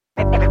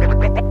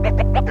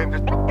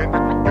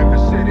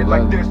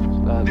like this.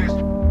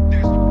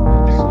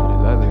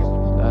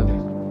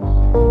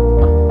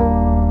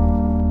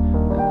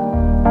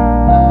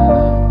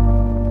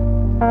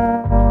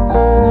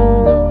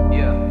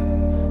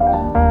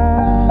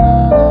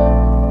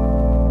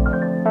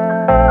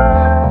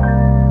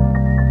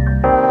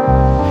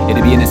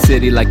 It'd be in a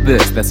city like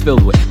this that's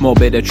filled with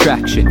morbid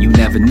attraction. You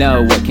never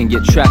know what can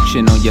get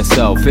traction on your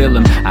soul. Feel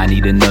 'em, I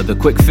need another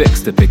quick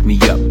fix to pick me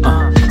up.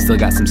 Still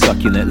got some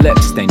succulent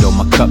lips stained on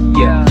my cup.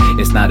 Yeah,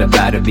 it's not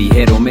about to be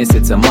hit or miss,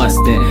 it's a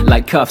must in.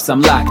 Like cuffs,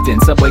 I'm locked in.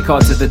 Subway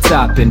car to the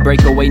top and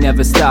breakaway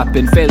never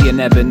stopping. Failure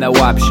never no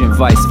option.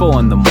 Vice 4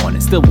 in the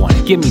morning, still want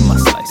it. Give me my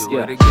slice.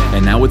 Yeah.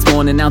 And now it's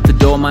morning, out the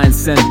door, my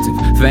incentive.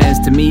 Fans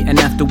to meet and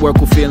after work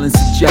we're feeling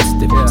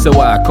suggestive. So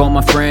I call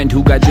my friend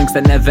who got drinks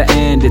that never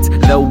end. It's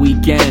the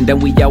weekend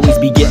and we always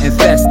be getting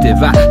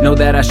festive. I know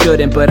that I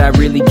shouldn't, but I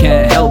really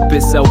can't help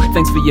it. So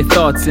thanks for your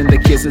thoughts and the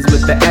kisses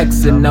with the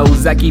X and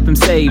O's. I keep them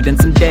saved and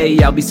someday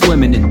I'll be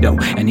swimming in dough.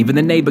 And even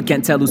the neighbor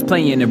can't tell who's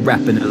playing and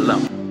rapping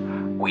alone.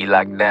 We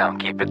lock down,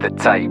 keep it the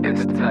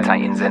tightest.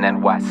 Titans in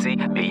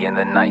NYC, being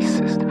the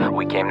nicest.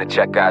 We came to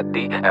check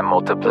ID and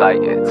multiply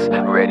it.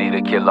 Ready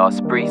to kill our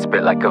spree,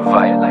 spit like a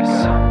virus.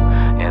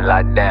 And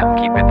lock down,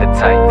 keep it the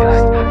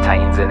tightest.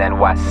 Titans in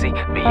NYC,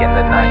 being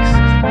the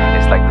nicest.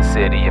 It's like the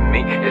city and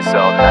me, it's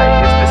all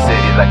night. It's the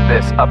city like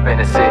this, up in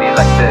the city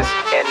like this.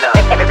 And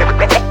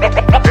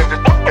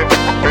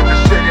in the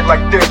city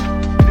like this,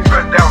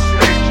 run down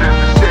stages.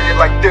 The city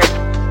like this,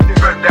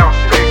 run down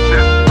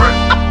stages.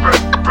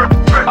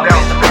 Run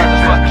down stages.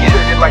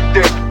 City like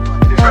this,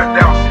 run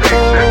down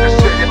stages. The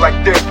city like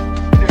this,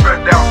 run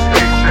down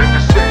stages.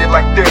 The city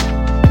like this,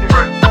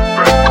 run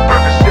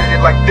the city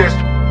like this.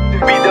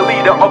 Be the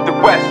leader of the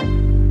West.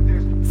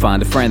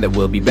 find a friend that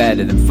will be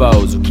better than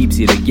foes, who keeps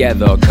you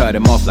together or cut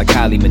him off like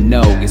Kylie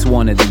Minogue. It's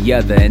one or the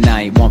other and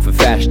I ain't one for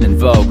fashion and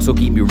vogue. So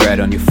keep me read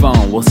on your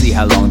phone, we'll see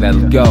how long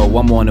that'll go.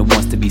 I'm one who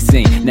wants to be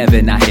seen,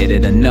 never not hit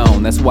it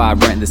unknown. That's why I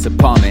rent this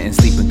apartment and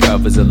sleep in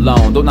covers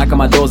alone. Don't knock on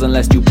my doors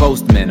unless you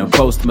postman or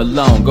Post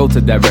Malone. Go to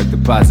direct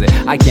deposit,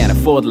 I can't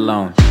afford a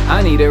loan.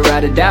 I need a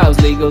ride or die,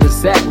 legal to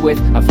set with.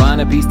 I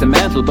find a piece to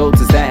mantle, boat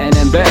to satin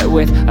and bed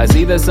with. I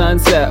see the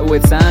sunset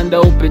with signed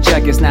open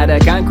check. It's not a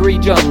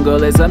concrete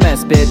jungle, it's a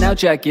mess pit. Now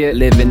check it,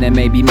 living and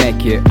maybe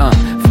make it.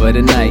 For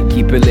the night,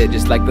 keep it lit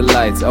just like the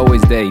lights.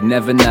 Always day,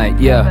 never night,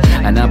 yeah.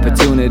 An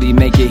opportunity,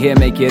 make it here,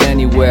 make it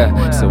anywhere.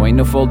 So ain't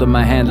no fold in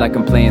my hand like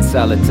I'm playing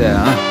solitaire,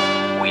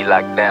 We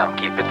lock down,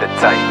 keep it the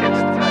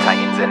tightest.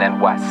 Titans in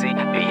NYC,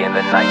 being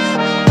the nicest.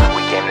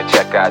 We came to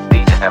check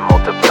ID and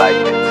multiply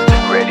it.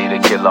 Ready to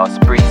kill our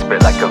spree,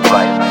 spit like a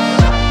virus.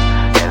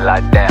 And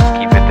lock down,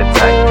 keep it the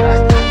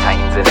tightest.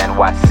 Titans in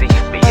NYC,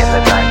 being the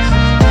nicest.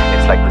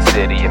 It's like the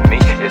city and me,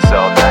 it's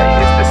all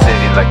night. It's the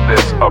city like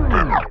this,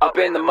 up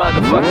in the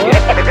motherfucking.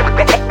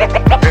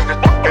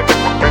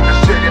 In the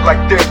city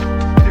like this,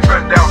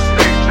 run down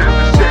stages.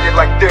 The city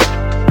like this,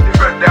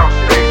 run down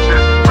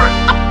stages. Run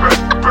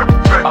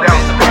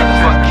down stages.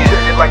 The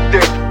city like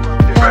this,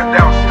 run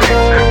down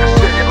stages. The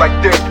city like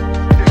this,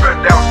 run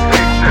down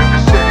stages. The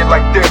city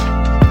like this,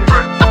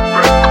 run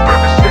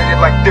the city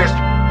like this.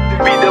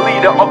 Be the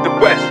leader of the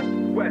West.